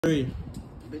Bitch,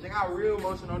 I got real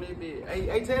motion on this bitch.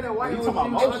 Hey, tell that white you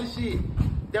talking about motion?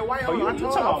 Shit. That white you talking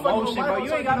about motion, bro.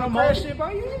 You ain't got no motion, bro.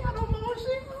 You ain't got no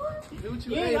motion, bro.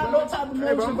 You ain't got no type of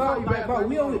motion, bro.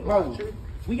 We only, bro.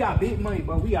 We got big money,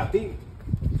 bro. We got big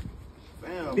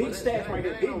stacks right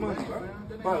here, big money, bro.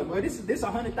 Bro, this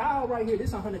 $100,000 right here.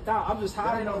 This $100,000. I'm just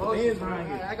hiding on the bands right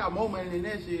here. I got more money than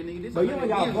that shit, nigga. But you ain't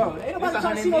got, bro. Ain't nobody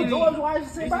trying to see no George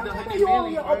Washington, bro. You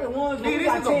only your open ones. Nigga,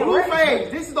 this is a blue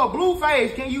phase. This is a blue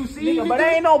phase. Can you see? Nigga, but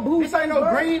there ain't no blue. This ain't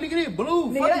no green, nigga. This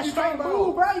blue. Nigga, that's straight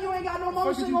blue, bro. You ain't got no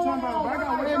motion going on. I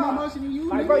got way more motion than you.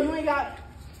 Like, bro, you ain't got.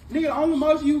 Nigga, the only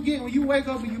motion you get when you wake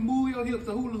up and you move your hips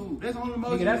to hula hoop. That's the only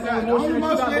motion. Nigga, that's the only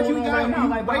motion that you got when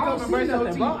you wake up and brush your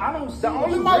teeth. I don't see the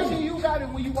only motion you got is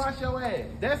when you wash your ass.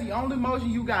 That's the only motion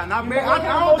you got. And I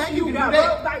don't think you got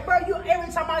that. Like, bro, you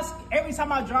every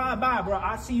time I drive by, bro,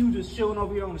 I see you just chilling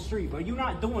over here on the street, bro. You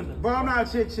not doing this. Bro, I'm not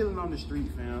chilling on the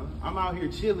street, fam. I'm out here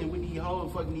chilling with these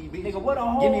hoes, fucking these bitches. Nigga, what a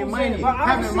hoe? Give me money. Bro,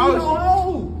 having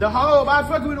emotion. The hoe, I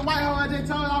fucking with the white hoe. I just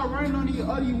told you I was running on the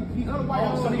other white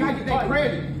hoes, so they gotta get that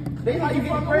credit. They like you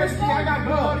get credit. I got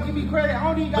good hoe to give me credit. I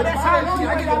don't even got that shit.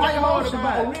 I get the white hoe to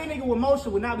buy. A real nigga with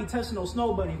motion would not be touching no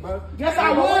snow bunny, bro. Yes,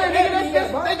 I would,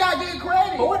 nigga. They got good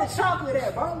credit. But what the chocolate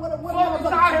at, bro? What the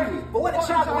chocolate? But what the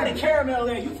chocolate? What the caramel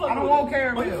at? You fucking. I don't want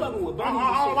caramel. You fucking with bunnies.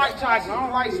 I don't like chocolate. I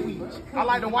don't like sweets. I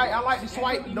like the white. I like the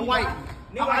swipe. The white.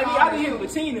 Nigga, I be here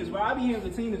with Tina's, bro. I be here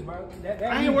with Tina's, bro.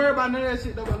 I ain't worried about none of that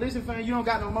shit, though. But listen, fam, you don't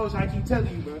got no motion. I keep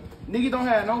telling you, bro. Niggas don't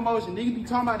have no motion. Niggas be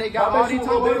talking about they got all these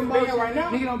talking about motion. Right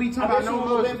now. Niggas don't be talking about no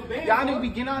motion. Y'all niggas be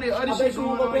getting out there other shit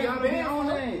going on. Y'all be on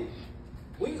that.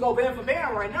 We can go band for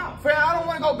band right now. Fam, I don't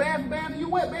want to go band for band. You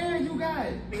what bands you got?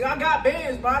 Nigga, I got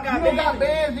bands, bro. I got bands. You don't got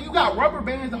bands. You got rubber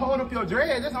bands to hold up your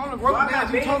dreads. That's the only rubber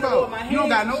bands you talking about. You don't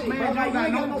got no bands. You don't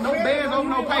got no bands over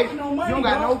no paper. You don't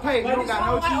got no paper. You don't got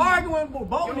no cheese. Arguing with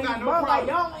both you don't got no bro. problem.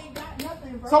 Y'all ain't got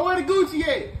nothing, bro. So where the Gucci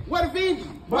at? Where the Fendi?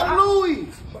 Where the Louis?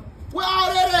 Where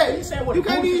all that at? You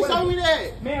can't even show me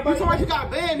that. Man, you talking about you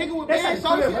got bands, nigga with bands,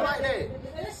 show shit like that.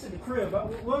 That's in the crib, bro.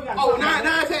 Oh,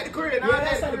 now it's at the crib. Yeah,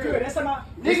 that's at the crib. That's my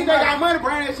niggas that got money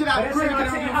bring that shit out the crib.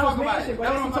 That's my 10-house mansion, bro.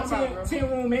 That's my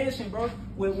 10-room mansion, bro.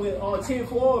 With 10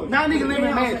 floors. Now nigga living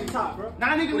in mansion. At the top, bro.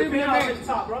 Now nigga living in mansion. At the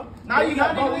top, bro. Now you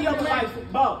got we up like,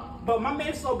 but my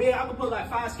man's so big, I could put like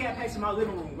 5 scat packs in my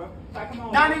living room, bro. Like, come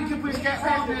on. Now niggas can put scat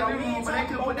packs in their living room, but they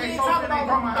can put their sofa in their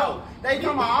grandma's house. They talking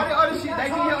about all the other shit. They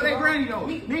can help their granny though.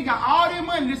 Nigga got all their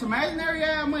money, this imaginary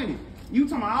ass money. You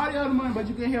talking about all the other money, but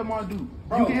you can help my dude.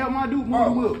 You can help my dude move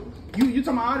the whip. You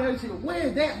talking about all the other shit.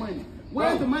 Where's that money?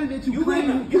 Where's the money that you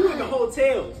claim? You live in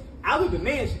hotels. I live in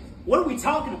mansions. What are we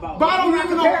talking about? But I don't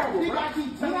live in no nigga. I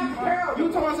keep telling you.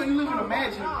 You talking about something you live in a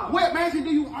mansion? What mansion do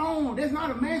you own? That's not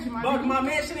a mansion, my nigga. But my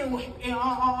mansion in you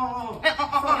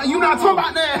not talking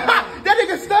about that? That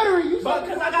nigga stuttering. But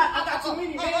because I got too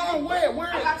many mansions. Where?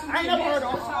 I ain't never heard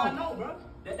of. That's how I know, bro.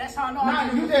 That's how I know.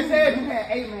 Nah, you just said you had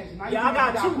 8 mansions. Yeah, I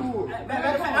got 2. Matter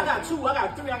of fact, I got 2. I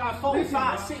got 3. I got 4,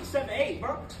 5, 6, 7, 8,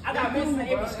 bro. I got mansions in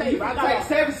every state, bro. I got like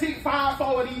 7, 6, 5,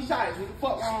 4 of these shots. What the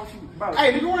fuck wrong with you? Bro.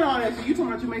 Hey, nigga, run all that shit. You talking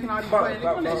about you making all these plays? Nigga,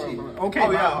 run that shit. Okay,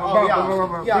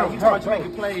 yeah, you talking about you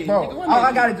making plays. All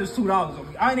I got is just $2 on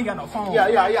me. I ain't got no phone. Yeah,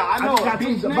 I know.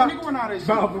 Nigga, run all that shit.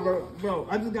 Bro,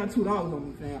 I just got $2 on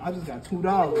me, fam. I just got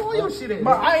 $2. Where your shit at?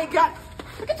 Bro, I ain't got.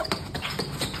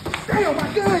 Damn,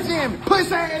 my gun jammed.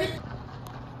 Push at it.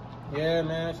 Yeah,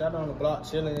 man, shot on the block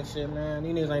chilling and shit, man.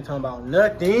 These niggas ain't talking about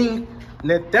nothing.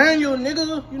 Nathaniel,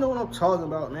 nigga, you know what I'm talking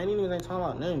about, man. These niggas ain't talking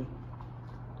about nothing.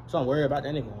 So I'm worried about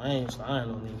that nigga. I ain't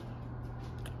spying on me.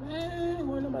 Man,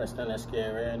 why nobody stand that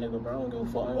scary ass nigga, bro? I don't give a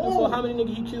fuck. I don't give a fuck how many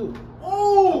niggas he killed.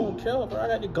 Oh! I don't care, bro. I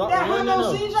got the Glock. That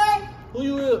Hundo CJ? Who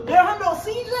you with? That Hundo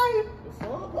CJ? Oh,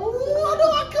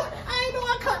 I ain't know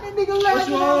I cut that nigga last. What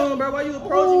you on, bro? Why you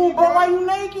approaching me, bro? Why you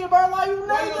naked, bro? Why you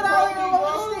naked out here?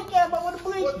 What the stick at, bro? What the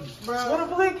blinky? What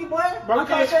the blinky, boy? Bro, we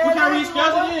can't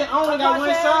reschedule it. I only got one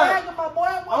shot.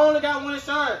 I only got one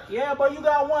shot. Yeah, but you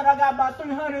got one. I got about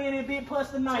 300 in it, bitch, plus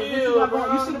the knife. You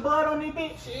see the blood on this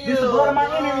bitch? This the blood of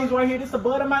my enemies right here. This the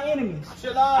blood of my enemies.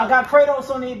 Chill out. I got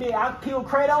Kratos on this bitch. I killed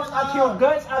Kratos. I killed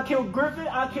Guts. I killed Griffin.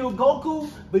 I killed Goku,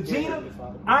 Vegeta,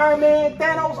 Iron Man,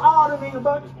 Thanos, all the niggas,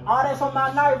 bro. All that's on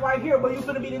my knife right here, but you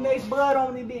finna be the next blood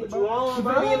on this bitch, bro. You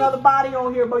finna be another body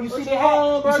on here, bro. You see the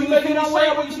hat? Bro, you see the pin on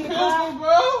where? You see the clown,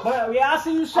 bro? But yeah, I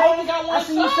see you shaking. I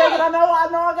see you shaking. I know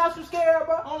I got you scared,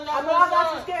 bro. I know I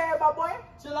got you scared, my boy.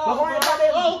 Chill out, bro. Drop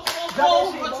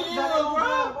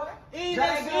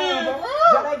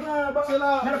that gun, bro. Chill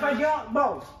out. Matter of fact,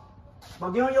 bro.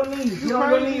 But get on your knees. Get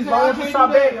on your knees, bro. I want you to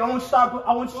stop begging. I want you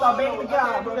to stop begging the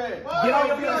guy, bro. Get on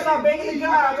your knees and stop begging the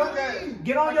guy, bro.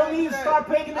 Get on your knees and start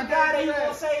begging the guy that he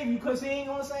gonna save you, cause he ain't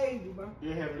gonna save you, bro.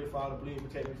 Your Heavenly Father, please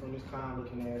protect me from this clown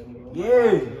looking ass nigga.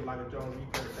 Yeah. Like a John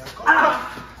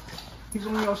Ah! He's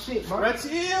on your shit, bro. Bro,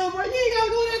 chill, bro. You ain't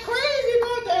gotta go that crazy, bro.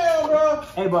 Damn, bro.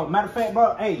 Hey, bro. Matter of fact,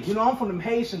 bro. Hey, you know I'm from them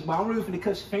Haitians, but I'm really finna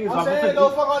cut your fingers off.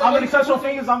 I'm gonna cut your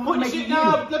fingers. I'm gonna make you eat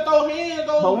them. Let's throw hands,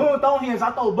 though. But we don't throw hands.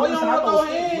 I throw bullets and I throw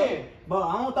hands. But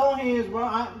I don't throw hands, bro.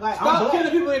 Stop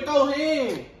killing people and throw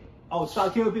hands. Oh,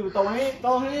 stop killing people, throw hands?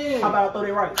 Throw hands. How about I throw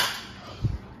they right?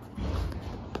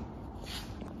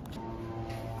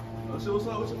 So what's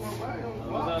up with your motherfucker?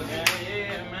 What's up, gang?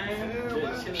 Yeah, man.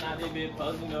 Just chilling out there, bitch,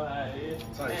 post, you know how it is.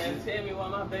 Man, tell me why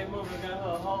my baby mama got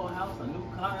her whole house, a new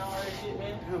car, and all that shit,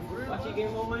 man. Why she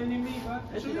getting more money than me, bro?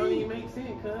 That shit don't even make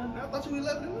sense, cuz. I thought you was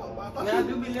letting him know. Now, I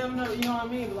do be letting her know, you know what I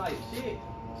mean? But like, shit,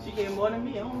 she getting more than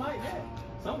me. I don't like that.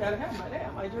 Something gotta happen like that.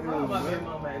 I might just rob my baby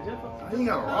mama, man. Just You ain't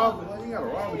gotta rob her. You ain't gotta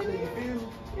rob her till you feel me.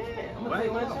 yeah, I'm gonna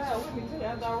take my child with me, too,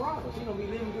 after I rob her. She gonna be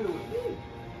living good with me.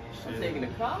 I'm taking the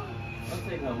car. I'm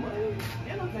taking her money,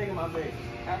 and I'm taking my baby.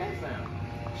 How that sound?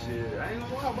 Shit, I ain't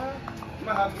gonna lie, bro. You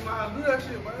might have to do that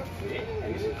shit, bro.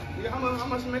 Yeah. How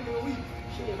much you making a week?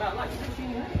 Shit, about like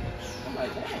 1500. I'm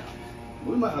like, damn.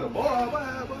 We might have to borrow, bro.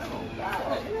 God,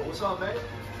 What's up, baby?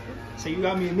 So you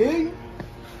got me $1 million?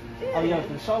 Oh, yeah,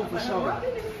 for sure, for sure.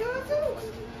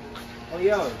 Oh,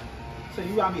 yeah. So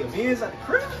you got me a Benz at the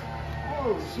crib?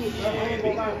 Oh, shit, bro. I ain't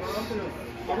gonna lie, bro.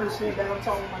 I'm gonna spin back. I'm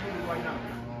talking to my niggas right now.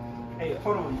 Hey,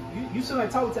 hold on. You still ain't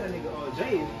talking to that nigga,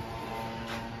 Jay.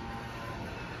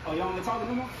 Oh, y'all ain't talking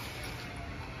no more?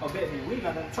 Oh, bet, man. We ain't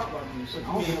got nothing to talk about this shit.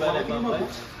 What you mean by that, my boy?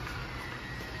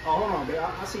 Oh, hold on, babe.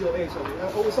 I see your ex over there.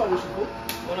 Oh, what's up with you, bro?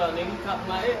 What up, nigga? You talking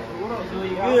my ex? What up, You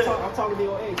dude? good? I'm talking to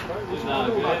your ex, bro. What It's you all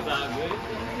gonna do good. about It's it? all good.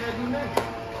 You gotta do nothing.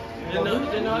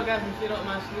 Just know I got some shit up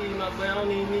my sleeve, my boy. I don't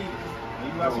even need it. You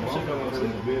got some shit on your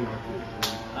sleeve?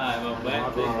 Alright, my boy.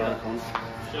 Take care.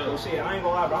 Oh, shit, I ain't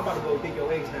gonna lie, bro. I'm about to go dick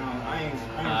your ex down. I ain't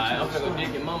Alright, I'm gonna go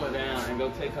dick your mama down and go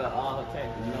take her all her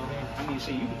taxes, you know what I mean? I mean,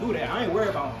 shit, you can do that. I ain't worried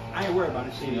about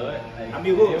this shit. You know what? Hey, I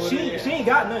mean, look, it she is. ain't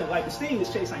got nothing. Like, the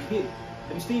stimulus checks ain't hit.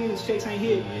 The stimulus checks ain't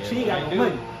hit. Yeah, she ain't got they no do.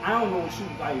 money. I don't know what she,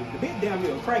 like, the bitch damn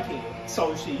near a crackhead.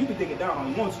 So, shit, you can dig it down all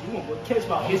you want to. You want to catch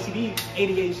about STD,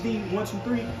 ADHD, 1, 2,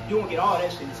 3. You won't get all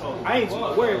that shit. So, I ain't too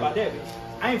much worried about that, bitch.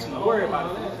 I ain't too much worried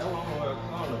about it.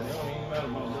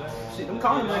 Shit, them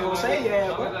condoms ain't gonna save your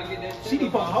ass, bro. She be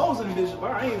putting holes in the bitch, bro.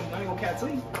 I ain't gonna cat to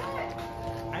you.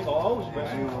 I ain't gonna hold you, bro.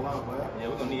 I ain't gonna lie, bro. Yeah,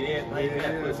 we're gonna need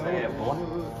everything. That's bad, boy.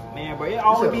 Man, bro, it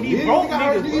always be these broke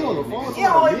niggas. You on the phone? It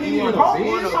always be these broke You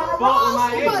wanna niggas trying to fuck rob with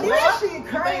my ex, somebody. bro? That shit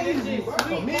crazy, bro.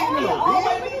 $1 million It on a always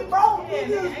bitch? be broke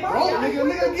niggas, bro. Bro,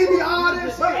 nigga, give me all that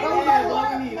shit, bro.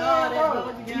 We need all that,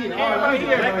 bro. You need all that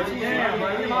jacket, too, Yeah, bro.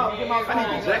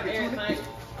 I need the jacket, too.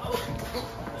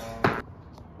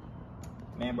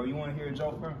 Man, bro, you wanna hear a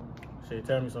joke, bro? Shit,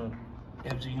 tell me something.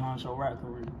 FG Honcho rap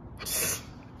career.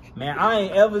 Man, I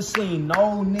ain't ever seen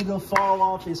no nigga fall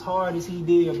off as hard as he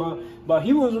did, bro. But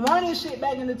he was running shit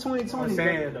back in the 2020s, I'm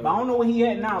saying, but I don't know what he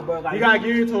at now, bro. Like, You gotta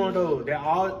give it to him though. That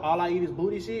all I eat is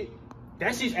booty shit.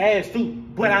 That shit's ass too.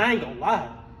 But I ain't gonna lie.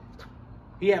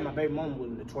 He had my baby mama with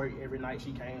him to twerk every night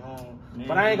she came home.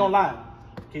 But I ain't gonna lie.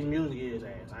 His music is ass.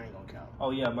 I ain't gonna count.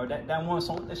 Oh yeah, bro. That one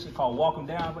song, that shit called "Walk 'Em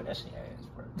Down," but that shit ass,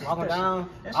 bro. Walking That down.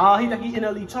 shit- Oh, he think he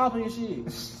NLE chopping and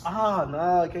shit.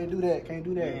 No, can't do that. Can't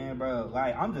do that. Man, bro.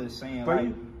 Like, I'm just saying,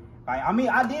 Bro, like, I mean,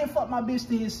 I did fuck my bitch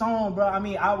to his song, bro. I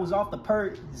mean, I was off the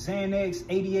perk, Xanax,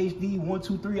 ADHD, 1,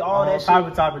 2, 3, all that shit.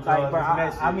 Type of Like, bro,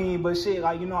 drugs. I mean, but shit,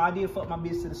 like, you know, I did fuck my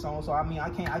bitch to the song, so I mean, I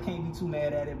can't be too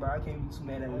mad at it, bro. I can't be too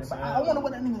mad at it. But I wonder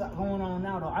what that nigga got going on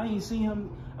now, though. I ain't seen him.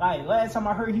 Like, last time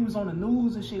I heard, he was on the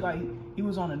news and shit. Like, he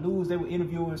was on the news. They were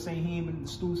interviewing and saying he ain't been in the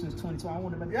stool since 2020. I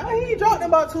wonder about Yeah, he dropped in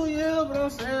about 2 years, but I'm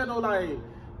saying though, like,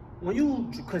 when you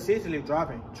consistently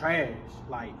dropping trash,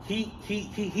 like he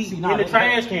in the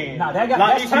trash can. Nah, that guy,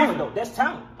 like, that's talent, though. That's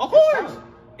talent. Of course.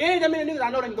 It ain't that many niggas I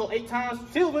know that can go 8 times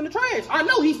silver in the trash. I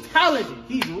know he's talented.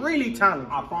 He's really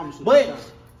talented. I promise you. But Hey,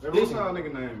 what's y'all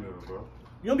nigga name is, bro?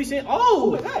 you don't be saying, oh,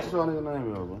 What's y'all nigga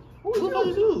name is, bro? who the fuck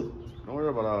is you? Don't worry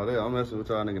about all that. I'm messing with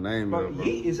y'all nigga name Bro, is, bro.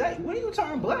 Yeet, is that, when you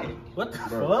turn black? What the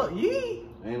Bro. fuck? Yeet?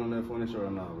 Ain't on that funny shit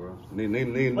right now, bro. What you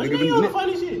mean on the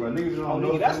funny shit? Bro, niggas Oh, don't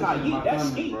nigga, know that's funny not shit Yeet, in my that's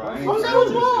family, Skit. bro. I ain't What's saying that,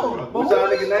 what's shit, wrong? bro. But What's who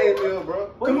y'all is nigga it? name is, bro?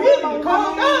 Comedian,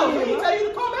 calm down. He tell you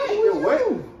to calm down.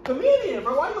 What? Comedian,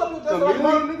 bro. Why you up here just like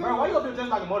Comedian, nigga? bro? Why you up here just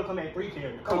like a Mortal Kombat 3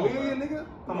 character? Come on, Comedian, bro. nigga?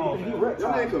 Come on, He man. reptile.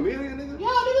 Your name comedian, nigga? Yeah,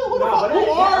 nigga. Who the Nah, fuck? but Who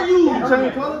that- are you? You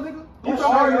change color, nigga? You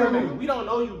talking about we don't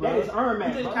know you, bro. That is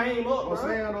Ermac. You just came up, bro. I'm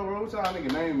saying though, bro. What y'all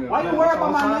nigga name? Why you worry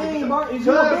about my name, bro? Is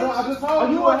you a bitch? I just told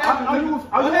you what happened. Are you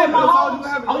in my house?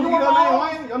 Are you in my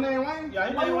house? Your name Wayne?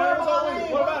 Yeah, Why you worry about my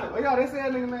name? What about it? Oh, yeah, they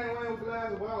said nigga name Wayne with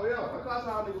glasses. Well, yeah. I call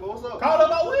y'all niggas. What's up? Call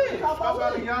about Wayne. Y'all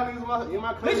niggas in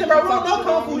my Listen, bro, we don't know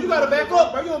kung fu. You gotta back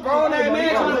up, bro. You a grown ass man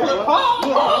trying to play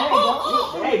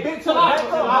Paul. Hey, big toe,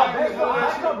 back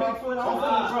up, big foot.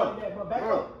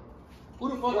 Bro. Who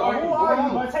the fuck Who are you? are you,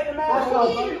 bro? Take the mask off,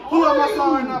 bro. Pull up my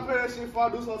song right now, play that shit before I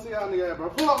do something to y'all nigga, bro.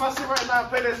 Pull up my shit right now,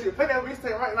 play that shit. Play that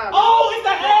mixtape right now. Oh, it's the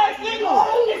ass nigga.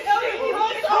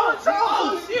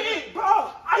 Oh shit, bro.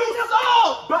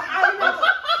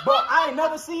 But I ain't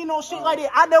never seen no shit like that.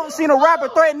 I never seen a rapper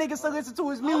threaten niggas to listen to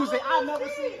his music. I never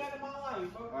seen that in my life,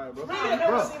 bro. Alright, bro. I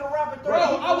never seen a rapper Bro,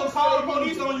 threaten. I was calling the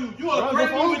police on you. You a threat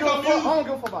to me with your I music. don't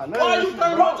give a fuck about nothing. Why you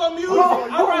turning on your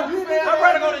music? I'd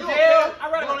rather go to jail.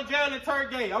 I'd rather go to jail than turn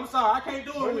gay. I'm sorry, I can't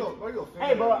do it.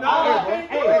 Hey, bro.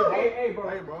 Hey,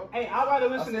 bro. Hey, I'd rather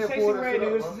listen to Sexy Red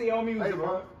than listen to your music,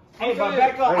 bro. Hey, but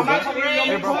back up. I'm not listening to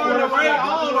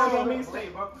your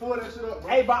mixtape, bro. Pull that shit up, bro.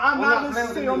 Hey, but I'm not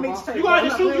listening to your mixtape. You got to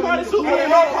shoot. You got to shoot. Hey,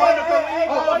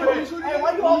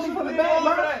 why you hold me from the bag,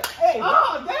 bro? Hey,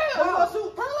 oh damn! You gonna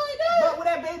shoot her like that? but with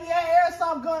that baby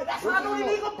airsoft gun, that's not no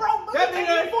illegal, bro. But That that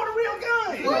nigga ain't for the real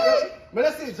gun. Man,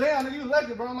 that's it, jam, nigga. You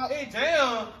lucky, bro. Hey,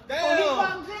 damn.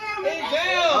 Damn. Hey,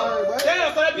 damn.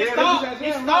 Damn, so that bitch stop.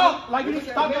 It stopped. Like you just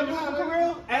stopped your music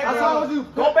career? Hey, I told you.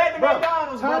 Go back to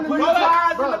McDonald's, bro. Put your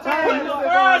fries in the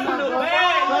bag. Put the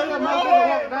fries in the bag.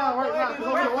 Walk down right now, cause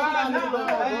I'm gonna walk down,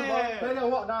 nigga. They gonna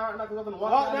walk down right now, cause I'm gonna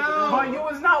walk down. But you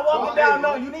was not walking down,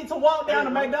 no. You need to walk down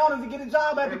to McDonald's to get a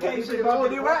job application, bro.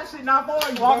 The rap shit not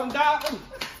for you. Walk them down.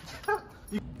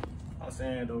 I'm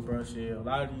saying though, bro, shit. A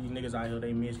lot of these niggas out here,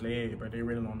 they misled, but they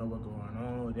really don't know what's going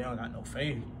on. They don't got no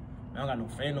faith. They don't got no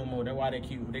faith no more. That's why they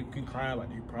keep crying about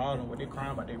their problem. What they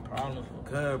crying about their problems for?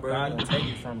 Cause, bro, God don't take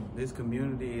it from them. this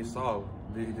community is soft.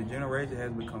 The generation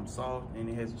has become soft and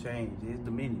it has changed. It's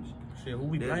diminished. Shit, who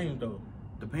we blame though?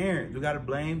 The parents. We gotta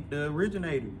blame the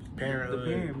originators. Parenthood. The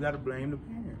parents. We gotta blame the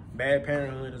parents. Bad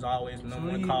parenthood is always the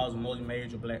number one cause of most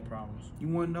major black problems. You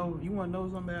wanna know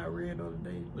something I read the other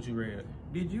day? What you read?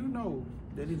 Did you know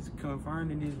that it's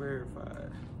confirmed and it's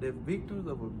verified that victims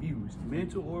of abuse,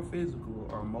 mental or physical,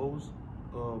 are most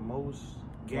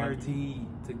guaranteed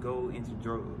to go into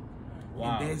drugs?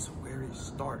 Wow. And that's where it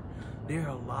starts. There are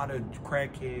a lot of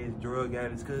crackheads, drug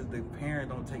addicts, because the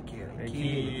parents don't take care of their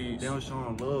kids. They don't show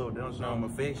them love. They don't show them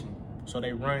affection. So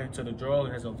they run to the drug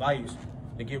as a vice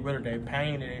to get rid of their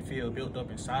pain that they feel built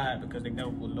up inside because they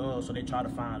never put love. So they try to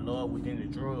find love within the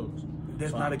drugs.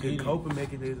 That's so not a good coping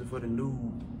mechanism for the new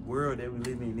world that we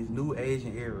live in. This new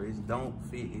Asian era. It don't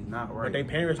fit. It's not right. But their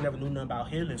parents never knew nothing about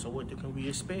healing. So what can we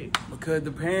expect? Because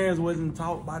the parents wasn't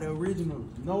taught by the original.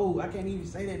 No, I can't even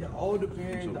say that. The older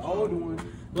parents, the older ones.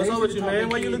 What's up with you, man?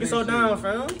 Why you looking so down,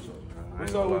 fam?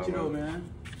 What's up with you, though, man?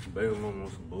 Baby mama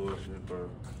on some bullshit, bro.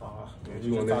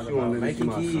 You want to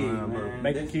making kids, man.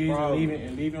 Making kids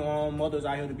and leaving mothers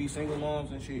out here to be single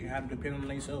moms and shit, have to depend on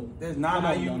themselves. That's not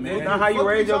how you. That's not how you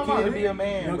raise your kid to be a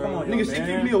man, bro. Nigga, she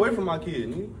keep me away from my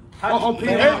kid, nigga.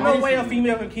 There's no way a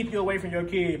female can keep you away from your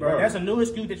kid, bro. That's a new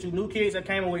excuse that you new kids that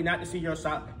came away not to see your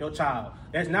child.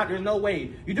 There's no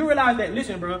way. You do realize that,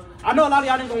 listen, bro. I know a lot of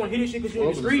y'all didn't go and hit this shit because you're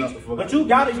in the streets, but you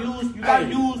gotta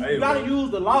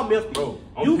use the law method.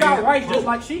 You got rights just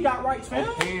like she got rights, fam.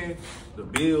 I'm paying the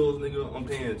bills, nigga. I'm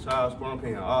paying child support. I'm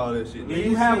paying all that shit. Yeah,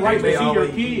 you have rights to see your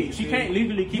kid. She can't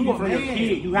legally keep you from your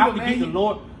kid. You have to get the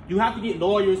law. You have to get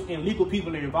lawyers and legal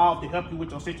people involved to help you with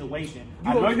your situation.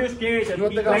 I know you're scared to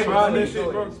be I tried that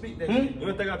shit, bro? You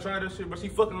don't think I tried that shit, bro? She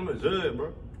fucking on the judge,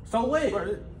 bro. So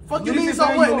what? Fuck you mean so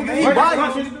what, nigga? He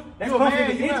body. That's You a man,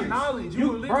 conflict you of have interest. knowledge.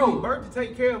 You literally birth to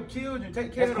take care of children,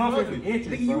 take care of the mother.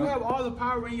 Nigga, you have all the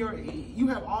power in your. You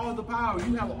have all the power.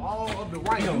 You have all of the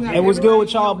rights. Hey, what's good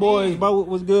with y'all boys, bro?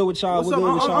 What's good with y'all? What's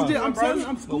good with y'all? I'm telling you,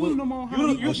 I'm schooling them on how.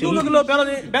 You look a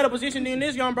little better position than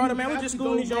this young brother, man. We just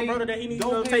schooling this young brother that he needs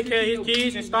to take care of his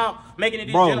kids and stop making it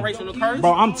this generational curse.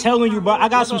 Bro, I'm telling you, bro, I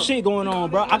got some shit going on,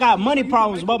 bro. I got money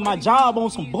problems, but my job on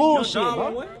some bullshit,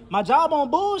 bro. My job on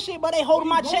bullshit, but they holding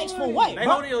my checks for what, They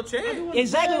bro? holding your check.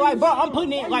 Exactly right, bro. I'm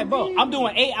putting it like, bro, I'm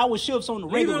doing 8-hour shifts on the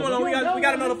Leave him regular. alone. We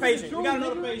got another patient. Leave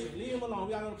him alone.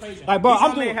 We got another patient. Like, bro,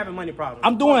 I'm having money problems.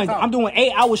 I'm doing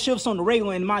 8-hour shifts on the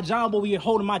regular, and my job over here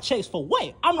holding my checks for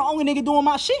what? I'm the only nigga doing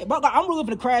my shit, bro. I'm really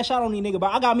finna crash out on these niggas, bro.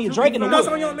 I got me a Drake in the know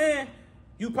something, young man?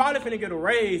 You probably finna get a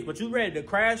raise, but you ready to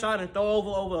crash out and throw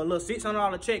over a little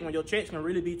 $600 check when your checks can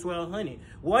really be $1,200.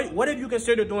 What if you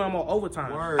consider doing more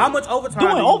overtime? Word. How much overtime?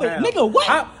 Doing do you over, have? nigga, what?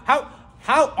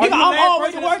 How are Nigga, I'm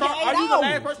already working 8 Are you the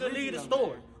last hours. person to leave the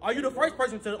store? Are you the first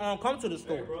person to come to the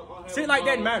store? Hey, bro, Shit like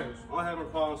that matters. I'm having a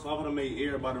problem, so I'm gonna make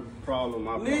everybody problem.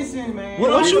 My Listen, man.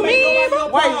 What you mean, bro?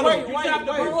 Wait. You have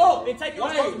to grow up and take your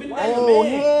responsibility as a Oh,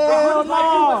 man. hell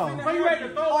no. So you ready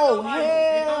to throw Oh, it out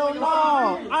hell no.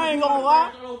 I ain't gonna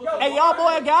lie. Hey, y'all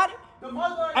boy got it?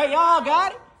 Hey, y'all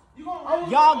got it?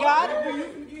 Y'all got it?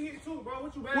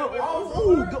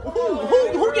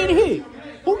 Who getting hit?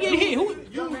 Who getting hit? Who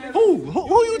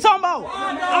you talking about?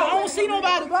 I don't see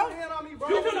nobody, bro.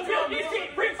 You finna build this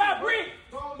shit brick by brick,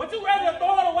 but you ready to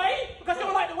throw it away because you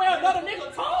don't like the way another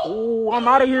nigga talk? Oh, I'm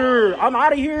out of here. I'm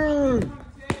out of here. Shit,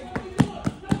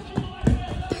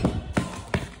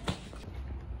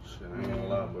 I ain't gonna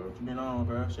lie, bro. Been on,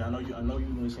 bro. Shit, I know you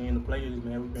been seeing the players,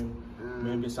 man.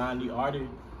 We been signing the artists,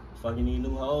 fucking these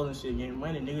new hoes and shit, getting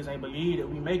money. Niggas ain't believe that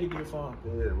we make it this far.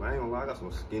 Yeah, man, I ain't gonna lie. I got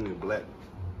some skinny black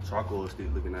charcoal stick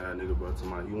looking at that nigga, bro. To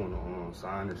my, you wanna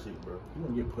sign this shit, bro? You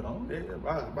gonna get put on? Yeah,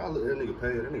 bro. I look at that nigga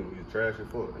pay. That nigga be trash as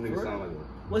fuck. That nigga sound like a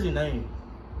What's his name?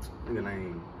 nigga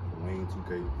named Wayne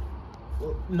 2K.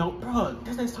 Fuck. No, bro.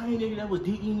 That's that same nigga that was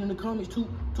DEing in the comments two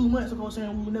months ago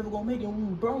saying we were never gonna make it. We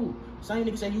were broke. Same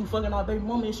nigga saying you fucking our baby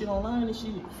mama and shit online and shit.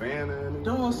 Fan that nigga. You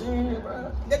know what I'm saying,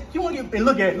 bro? You wanna get and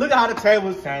look how the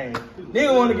table's changed.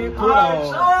 Nigga wanna get put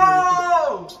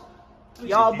on.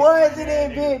 Y'all boys in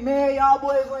this bit, man. Y'all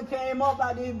boys when came up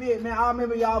out this bit, man. I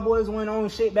remember y'all boys went on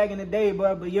shit back in the day,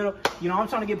 bro. But you know, I'm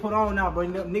trying to get put on now, bro.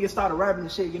 Niggas started rapping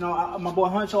and shit. You know, my boy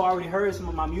Huncho already heard some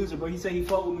of my music, bro. He said he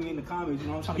fuck with me in the comments. You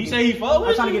know, I'm trying to. He said he fuck with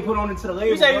I'm trying to get put on into the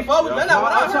label. He said he fuck with me. That's not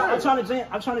what I heard.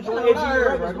 I'm trying to join AG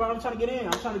Records, bro. I'm trying to get in.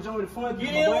 I'm trying to join the fun.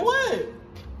 Get in what?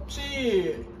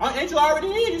 Shit. Ain't you already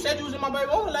in? You said you was in my baby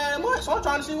mama last month, so I'm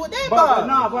trying to see what that about.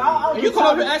 Nah, bro. And you come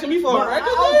up here asking me for a record,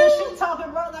 I was just shit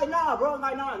talking, bro. Like, nah, bro.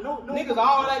 Like, nah, no. Niggas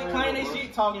all like claim they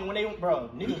shit talking when they, bro.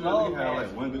 Niggas love had man.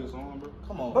 like one good song, bro.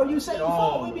 Come on, bro. You said you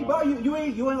fuck with me, bro. You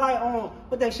ain't like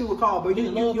what that shit was called, bro. You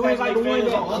ain't like the one I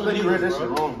that. thought you read that shit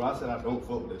wrong, bro. I said I don't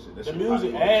fuck with that shit. That The shit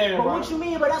music probably ass, But bro. what you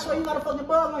mean, bro? That's why you got a fucking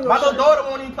bug on your My little shirt. daughter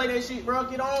won't even play that shit, bro.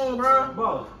 Get on, bro.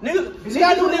 Bro. Niggas, see,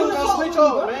 I knew niggas gonna switch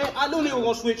up, man. I knew niggas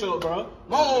gonna switch up, bro.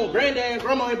 My own granddad and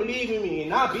grandma ain't believe in me, and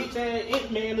now bitch ass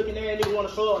Ink man looking at nigga wanna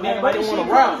show up, man. But They this shit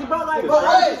wanna crazy, rock. bro. Like, bro, I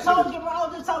was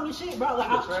just talking shit, bro. Like,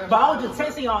 but I was just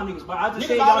testing y'all niggas, bro. I just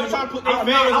said Niggas y'all always trying to put their I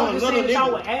failures on was just another saying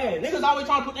y'all were nigga. ass. Niggas always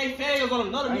trying to put their failures on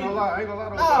another I ain't gonna nigga. lie,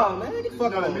 though. Nah, man, get the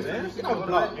fuck on, man. Get on the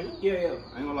block, man. Yeah. I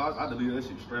ain't gonna lie, I deleted that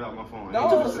shit straight out my phone. No,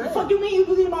 What the fuck you mean you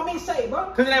believe my mixtape,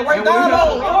 bro? Cause it ain't worth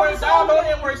download. It worth download.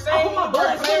 It worth I saving. put my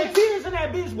blood, sweat, and tears in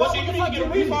that bitch, bro. Well, see, you need to get a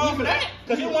refund for that.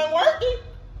 Cause it wasn't worth it.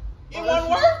 It wasn't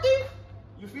worth it.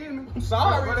 You feel me? I'm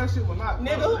sorry. Bro, that shit was not,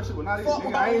 Nigga. bro, that shit was not it. Fuck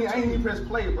Nigga, I ain't even press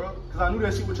play, bro. Cause I knew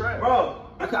that shit was trash. Bro.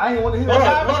 I ain't want to hear Bro, it.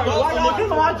 Why y'all killing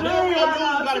my dream? You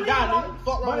got a guy, nigga.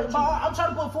 Fuck wrong with But you. I'm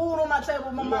trying to put food on my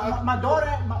table. My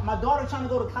daughter trying to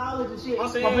go to college and shit. I'm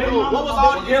saying, My baby dude, mama- what was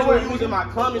all the Yeah, shit what- when you was in my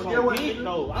comments Yeah, on what- beat?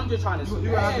 No, I'm just trying to see.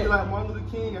 You gotta be like Martin Luther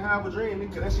King and have a dream,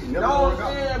 nigga. That shit never No, gonna I'm work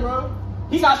out. saying, bro.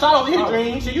 He got shot over his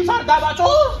dream. Shit, you trying to die about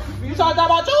yours? You trying to die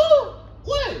about yours?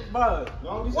 What? Bro.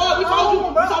 What? We told you. We told you to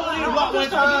leave the block one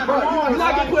time, bro. You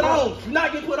not get put on. You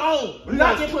not get put on. You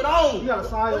not get put on. You gotta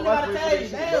sign What your you gotta life tell you?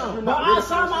 with Damn. But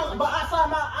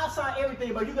I signed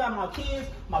everything, but you got my kids,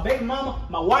 my baby mama,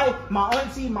 my wife, my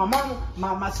auntie, my mama,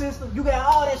 my sister. You got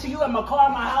all that shit. You got my car,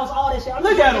 my house, all that shit.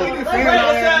 Look at him. Nigga, Look fan at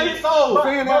that him. ass. His soul.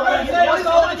 Fan Bro, that his ass.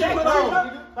 soul that you put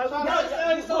on.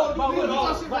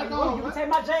 You can take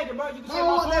my jacket, bro. You can take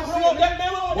my phone. That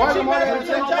man on Why that am I shit, gonna man. take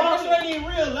That shit ain't even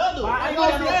real leather. I ain't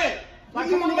Like, gonna that. Like,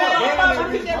 You come on, man, bro. I'm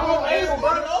about to get that wrong label,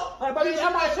 bro. Like, bro, you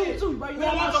got my shoe too, bro. You We got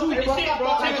don't my want to shoe, finish bro. shit, bro.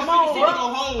 Take Come a on, 50 bro. cent go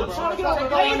home, I'm bro. trying to get on the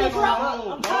label, bro.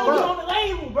 I'm trying to get on the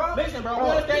label, bro. Listen, bro, we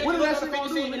understand you got 50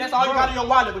 cent and that's all you got in your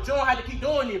wallet, but you don't have to keep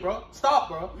doing it, bro. Stop,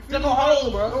 bro. Just go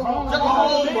home, bro. Just go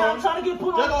home, Man, bro. I'm trying to get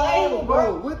put on Just the go home, label, bro.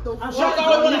 bro. What the I'm You trying to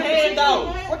always want a get on the handout.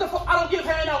 label, What the fuck? I don't give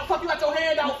handout. Fuck you got your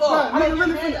handout for. Bruh, I don't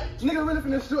give nigga handout. really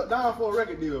finna shut down for a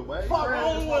record deal, boy. Fuck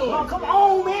wrong with Bro, him. come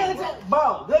on, man.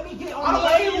 Bro, let me get I on don't the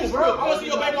want to see label, your bro. script. I want to see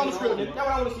your baby on the script, nigga. That's what I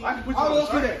want to see. I can put you I on want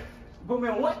to the see that. Put me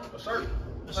on what? A shirt.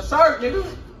 A shirt, nigga.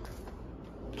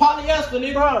 Polyester,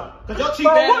 nigga. Bro. Cause your cheap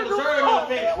Bro, ass what is the a shirt fuck, on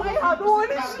man? Why y'all doing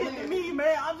this face. shit to me,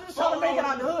 man? I'm just trying to make it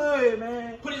out the hood,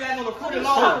 man. Put his ass on the fruity I'm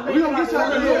lawn. trying to We gonna get you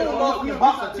out the Fruity hood, lawn, bro. bro. You can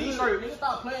box a t-shirt, nigga.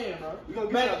 Stop playing, bro. We gonna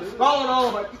get Man, you out the hood. go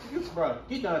on, bro. Bro,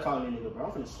 get done talking to nigga, bro.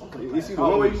 I'm finna You see the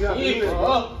one way you got to do yeah, this,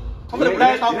 bro. I'm gonna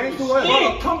blast off. It ain't too You late.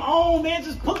 Bro, come on, man.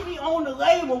 Just put me on the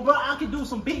label, bro. I can do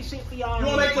some big shit for y'all.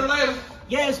 wanna make it to the label?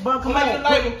 Yes, bro. Come Make it on. to the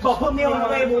label. But put me on the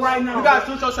label right now. You gotta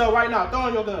shoot yourself right now. Throw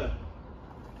on your gun.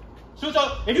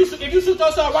 If you shoot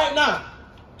yourself right now,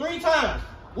 3 times,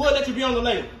 we'll let you be on the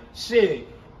label. Shit.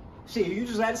 You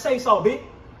just had to say so, bitch.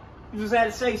 You just had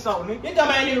to say something, nigga. This dumb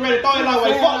ass nigga ready to throw it out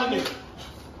way. Fuck the nigga.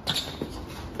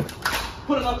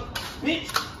 Put another bitch,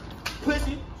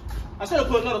 pussy. I should have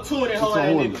put another 2 in that whole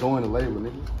ass nigga. Join the labor,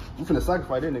 nigga. We finna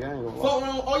sacrifice that nigga. I ain't gonna lie. Fuck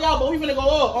around. Oh y'all, but we finna go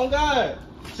up. On God.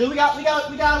 So we got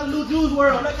a new Jews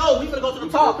world. Let's go. We finna go to the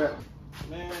top.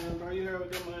 Man, bro, you heard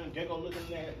what that man Gecko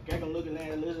looking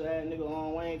at lizard ass nigga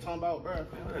on Wayne talking about, bro. Man,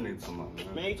 what that nigga talking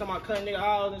about, Man, he talking about cutting nigga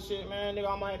hours and shit, man. Nigga,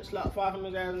 I might have to slap 5 from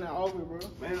his ass in that over, bro.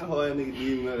 Man, that whole ass nigga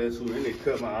leave me out that too. That nigga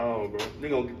cut my arm, bro.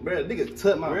 Nigga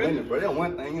touch my money, bro. That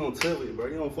one thing you don't touch with, bro.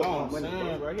 You don't fuck my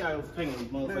money, bro. He out here taking his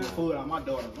motherfucking food out my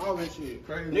daughter. All that shit.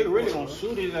 Crazy. Nigga really gonna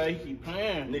shoot his ass. He keep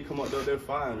playing. Nigga come up there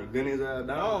fire and gun his ass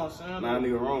down. No, son. Nah,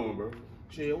 nigga wrong, bro.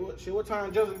 Shit, what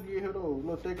time Jessica get here though?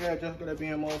 Little thick ass Jessica that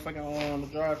being motherfucking on the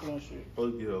drive-thru and shit.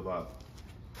 Supposed to get her about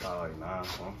like 9, huh?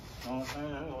 You know what I'm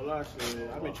saying? I ain't gonna lie, shit.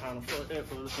 I been trying to fuck that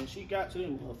for since she got to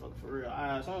them motherfucker for real.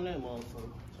 Eyes on that motherfucker.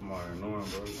 Somebody annoying,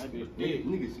 bro. That bitch dead.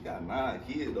 Nigga, she got 9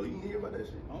 kids though. You hear about that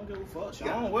shit? I don't give a fuck. Shit.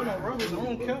 I don't wear no rubbers. I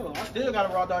don't care. I still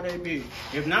gotta raw dog that bitch.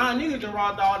 If 9 niggas can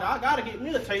raw dog, I gotta get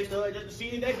me a taste of it just to see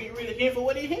if that bitch really here for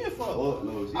what he here for. Oh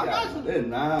no, she I got you.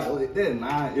 That's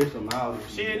 9 extra miles.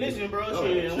 Shit, listen, bro.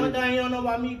 Shit, one thing you don't know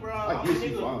about me, bro.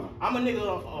 I'm a nigga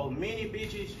of many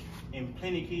bitches and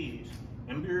plenty kids.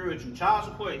 And be real with you, child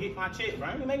support hit my check, bro.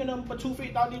 I ain't making nothing for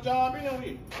 250 out this job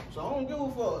anyway. So I don't give a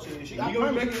fuck. Shit, she got you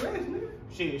gonna make it rest, nigga?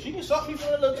 Shit, she can suck me for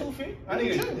a little 250. I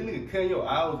nigga cutting your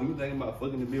hours and you thinking about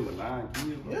fucking the bitch with 9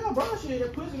 kids, bro. Yeah, bro, shit,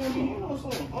 that pussy gonna be, you know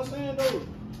something. I'm saying though.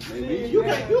 Man,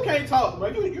 you can't talk, bro.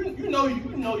 You know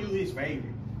you his favorite.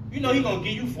 You know he gonna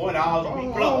give you $40 to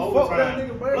be plucked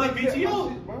overtime. Like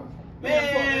PTO.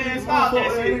 Man, stop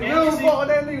that shit, man.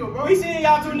 We seen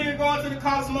y'all 2 niggas going to the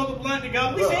car smoke a blunt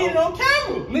together. We seen it on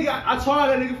camera. Nigga, I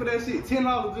charged that nigga for that shit.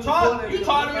 $10 just for that. You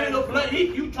charged him to hit a blunt.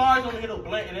 You charged him to hit a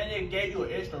blunt, and then they gave you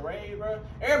an extra raise, bro.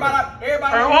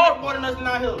 Everybody more than us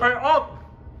not here.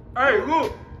 Hey,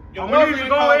 look. I'm gonna need you to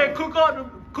go ahead and cook up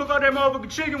that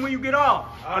motherfucking chicken when you get off.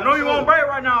 I know you on break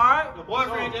right now, alright? The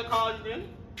boyfriend just called you, didn't he?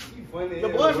 The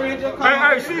boyfriend just called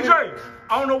Hey, CJ.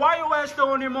 I don't know why your ass still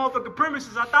on them motherfucking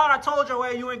premises. I thought I told your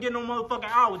ass you ain't getting no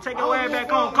motherfucking hour. Take your ass back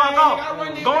home. Clock out.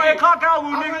 Go ahead and clock out,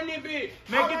 nigga.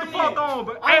 Man, get the fuck on.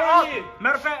 But hey, Arthur.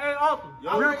 Matter of fact, hey, Arthur.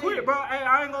 Real quick, bro. Hey,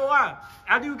 I ain't gonna lie.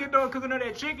 After you get done cooking up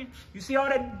that chicken, you see all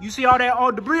that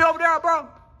debris over there, bro?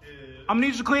 I'm gonna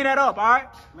need you to clean that up, all right?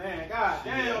 Man,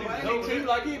 goddamn, man.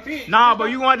 Like he bitch. Nah, but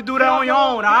you gonna have to do that on your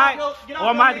own, all right? Or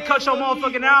I might have to cut your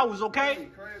motherfucking hours, okay?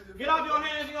 Get off your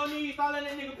hands and your knees. Start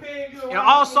letting that nigga pay you. And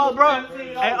also, bro,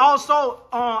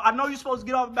 I know you're supposed to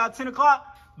get off about 10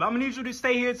 o'clock, but I'm gonna need you to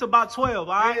stay here till about 12,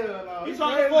 all right? He's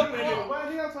trying to fuck with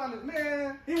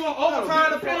him. He want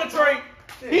overtime to penetrate.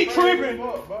 He tripping.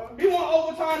 He want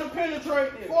overtime to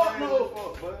penetrate. Fuck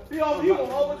no. He want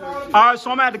overtime. All right,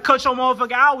 so I'm gonna have to cut your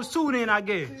motherfucking hours too then, I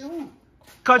guess.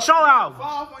 Cut your hours.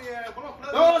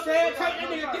 Don't say it. Take that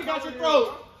nigga dick out your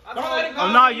throat.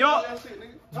 I'm not young.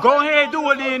 Go ahead and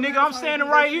do it then, nigga. I'm standing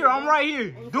right here. I'm right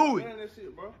here. Do it.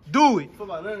 Do it.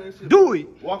 Do it.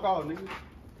 Walk off, nigga.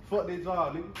 Fuck this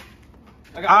job, nigga.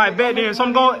 Alright, bet then. So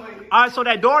I'm going. Alright, so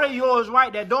that daughter of yours,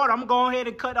 right? That daughter, I'm gonna go ahead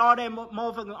and cut all that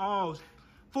motherfucking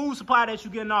food supply that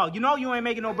you getting off. You know you ain't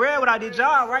making no bread without this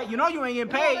job, right? You know you ain't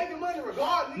getting paid.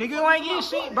 Nigga, you ain't getting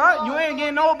shit, bro. You ain't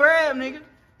getting no bread, nigga.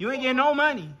 You ain't getting no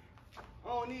money. I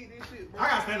don't need this shit, bro. I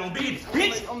gotta spend on business,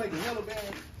 bitch. I'm making hella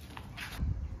bad.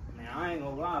 Man, I ain't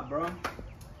gonna lie, bro.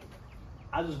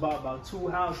 I just bought about 2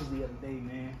 houses the other day,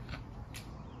 man.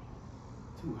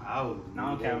 2 houses?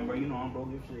 Nah, I'm counting, bro. You know I'm broke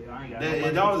as shit. I ain't got no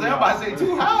money. Everybody say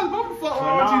 2 houses. What the fuck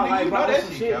wrong with you, nigga? You know that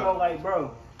shit, bro. Like,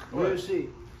 bro, real shit.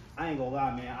 I ain't gonna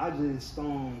lie, man. I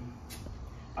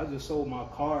just sold my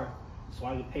car so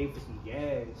I could pay for some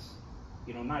gas.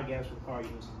 You know, not gas for the car, you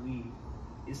know, some weed.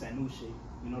 It's that new shit.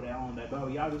 You know that on that Baba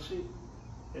Yaga shit?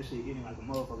 That shit hitting like a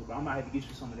motherfucker, but I might have to get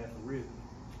you some of that for real.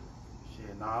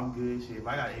 Shit, nah, I'm good. Shit, if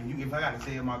I got to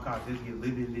sell my car just to get a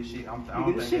little bit of this shit, I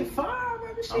don't this think shit fire,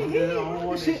 bro. This shit I'm hit. good. I don't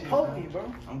want This this shit shit, pokey, man. bro.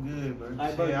 I'm good, bro. Like,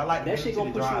 Shit, bro, I like that shit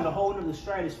gonna put you in a drive. whole nother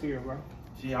stratosphere, bro.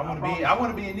 Shit, I want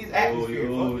to be in this atmosphere.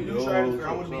 Fuck the new stratosphere.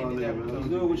 I want to be in this atmosphere. What's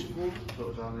good with you,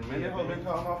 fool? Man, that hoe been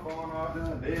calling my phone all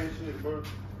day and shit, bro.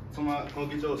 Somebody come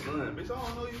get your son. Bitch, I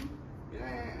don't know you.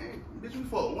 Bitch, we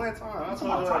fought one time. I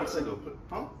told her to take a...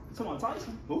 Huh? You talking about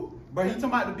Tyson? Who? Bro, he talking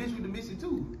about the bitch with the missing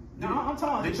tooth. No, I'm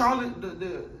talking the Charlie,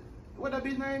 what that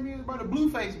bitch name is, bro? The blue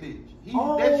face bitch.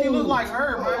 That she look like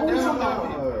her, bro. That's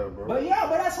her, bro. But yeah,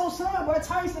 but that's your son, bro.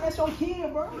 Tyson, that's your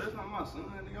kid, bro. That's not my son,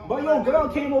 nigga. But your girl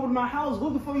came over to my house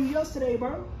looking for you yesterday,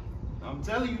 bro. I'm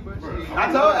telling you, bro.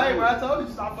 I told you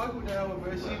to stop fucking with that hoe,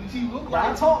 bro. She look like.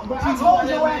 I told your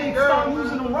ass to stop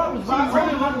using them rubbers. purpose,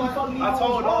 bro. I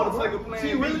told all to take a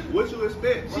plan B. What you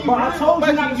expect? But I told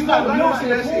you not to gotta spend learn milk in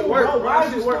the that shit pool, work, bro. bro. Why That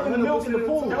you shit work spending milk in the 100%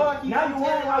 pool? of the Now time. you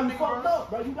wondering why you fucked up,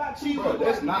 bro. You got two. Bro,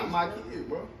 that's not my kid,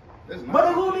 bro. That's not But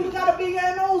my the little nigga got a big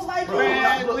ass nose like Bro,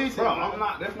 you. bro, I'm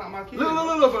not. That's not my kid. Look,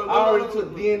 I already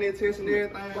took DNA tests and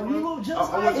everything. But he look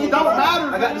just I like went to you. It don't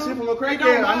matter. I got the shit from a crackhead. It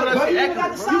don't I know that matter. shit But you accurate,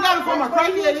 got the bro. You got it from a Bro,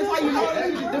 you crackhead. That's how you know just- that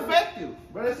shit defective.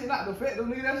 Bro, that shit not defective,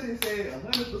 nigga. That shit said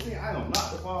 100%. I am not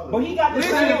the father. But he got the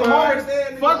Listen, same bro. Mark said,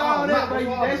 nigga, Fuck all I'm that, not bro. the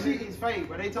father, That shit nigga. is fake,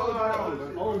 bro. They told you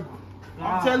that. Oh,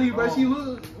 I'm telling you, bro. She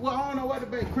look. Well, I don't know what the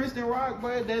baby. Kristen Rock,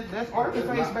 bro. That's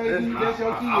Artiface, baby. That's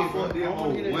your kid, I bro. fucked them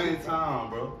hoes one time,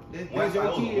 bro. That's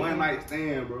your kid, One bro. night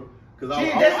stand, bro. Cause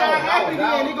Shit, that's how it happened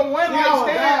again, nigga. One night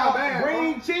stand, bro.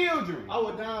 bring children. I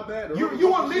was down bad. You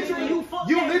want literally, You fuck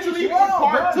you that literally bitch wrong,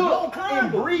 partook bro. No in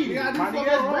condom. breeding. Yeah, I do My fuck nigga,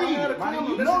 that's around, I had a breeding. My condom.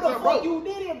 nigga, That no, shit the broke. fuck you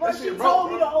did it, bro. That She shit told broke, me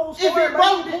bro. the whole If story, it bro.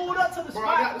 broke, He pulled up to the Bro, I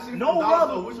got spot. the shit No from Dollar Store.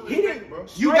 rubber. What you He expect, didn't. bro?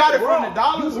 You got it from the You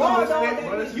dollar store. raw You dog ain't- that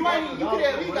bitch. You could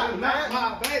at least got Not mad.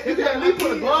 my bag. You could at least put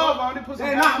a glove on it, put some.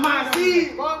 That's not my gasoline on it.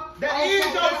 seed, bro. That I is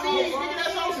don't your fuck with seed, that, nigga.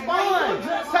 That's your You spawn.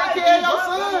 just Take like care of me, your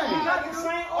bro. son. You got the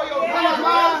same Oh, your OJ grandma as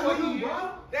lying you, for you, bro.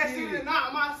 That shit is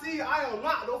not my seed. I am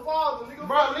not the father, nigga.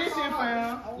 Bro, listen,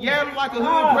 fam. Yeah, look like a Nah,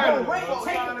 hood bro, predator. wait, bro.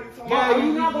 take it. Yeah, Bro,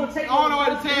 you not gonna take I don't know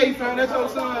what to tell you, fam. That's your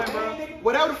son, bro.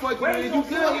 Whatever the fuck you is, you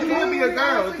could. It could be a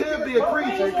girl. It could be a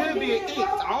creature. It could be an it.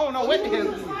 I don't know what the hell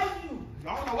it is.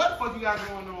 I don't know what the fuck you got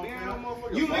going on,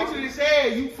 fam. You literally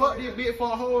said you fucked this bitch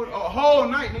for a whole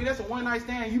night, nigga. That's a one night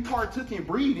stand. You partook in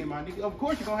breeding, my nigga. Of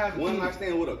course you gonna have a One kid. night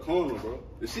stand with a condom, bro.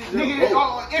 The shit just Nigga,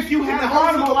 broke. if you had a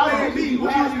condom, why would it be?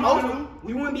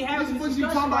 We wouldn't be having What this you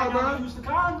discussion talking right about, now. bro? Use the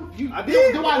condom. I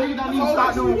did. That's why niggas don't need to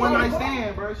stop doing one night bro.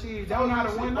 stand, bro. Shit, that was not a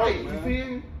one night. You feel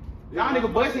me? Y'all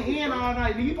nigga busting in all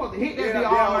night. Nigga, you supposed to hit that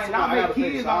bitch all night, not make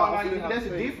kids all night. Nigga, that's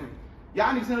a difference.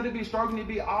 Y'all niggas know that bitch stroking that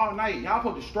bitch all night. Y'all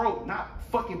supposed to stroke, not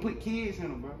fucking put kids in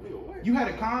them, bro. You had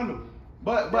a condom.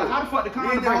 But how the fuck the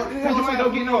condom break? Because you ain't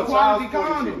gonna get no quality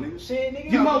condom. Shit,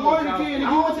 nigga. You know one kid,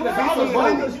 nigga, you went to the dollar,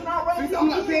 bro. You not ready. I'm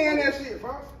not paying that shit,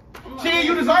 bro. Shit,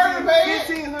 you deserve to pay it.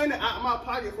 $1,500 out my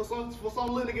pocket for some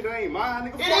little nigga that ain't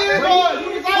mine, nigga. It is yours. You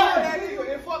deserve that it.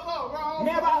 nigga and fuck up, bro.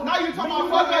 Now you talking about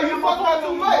fuck up, you fucked up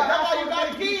too much. That's why you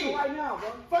got a kid. Right now, bro.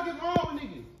 Fuck is wrong with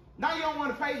niggas? Now you don't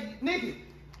want to pay niggas.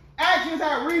 Actions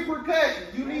have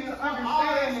repercussions. You need to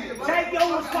understand that. Take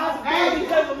your responsibility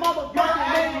as a motherfucking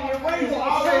man and raise your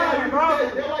son, bro.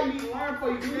 That's why you need to learn for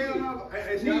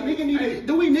you.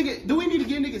 Do we need to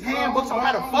give niggas handbooks on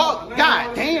how to fuck?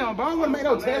 God damn, bro. I don't want to make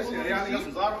no tests. Y'all niggas got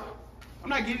some Zara? I'm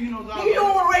not giving you no Nigga, you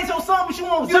don't want to raise your son, but you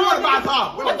want You want son. my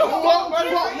top? What the fuck, bro? You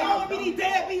don't want to be these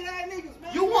deadbeat ass niggas,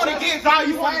 man. You want to get Zara,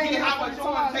 you want to get how much you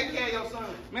want to take care of your son.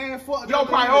 Man, fuck Your that,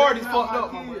 priorities nigga. fucked That's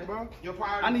up, not my my boy. kid, bro. Your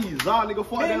priorities. I need Zara, nigga.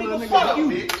 Fuck that Man, little nigga, nigga. fuck you.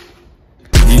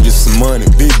 Bitch. Give you some money,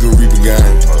 big Reaper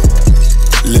gang.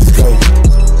 Let's go.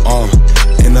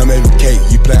 And I made a cake.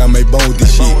 You play, I make bone with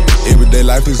this shit. Everyday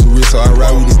life is a risk, so I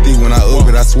ride with a stick. When I up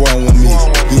it, I swear I won't miss.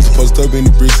 You was supposed to up in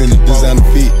the bricks and the designer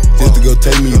fit. Just to go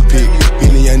take me a pic.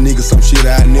 Being a young nigga, some shit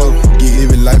I never forget.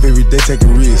 Every life, every day, take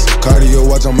a risk. Cardio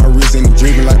watch on my wrist and I'm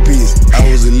dripping like piss. I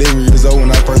was 11 years old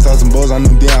when I first saw some boys. I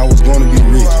knew then I was gonna be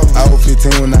rich. I was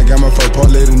 15 when I got my first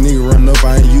part. Let a nigga run up,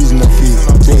 I ain't using no fist.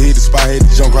 So hit the spot, had to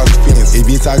jump across the fence. If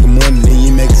you talking money, then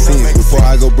you making sense. Before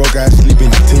I go broke, I sleep in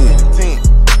the tent.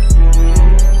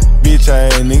 Bitch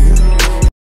ass nigga.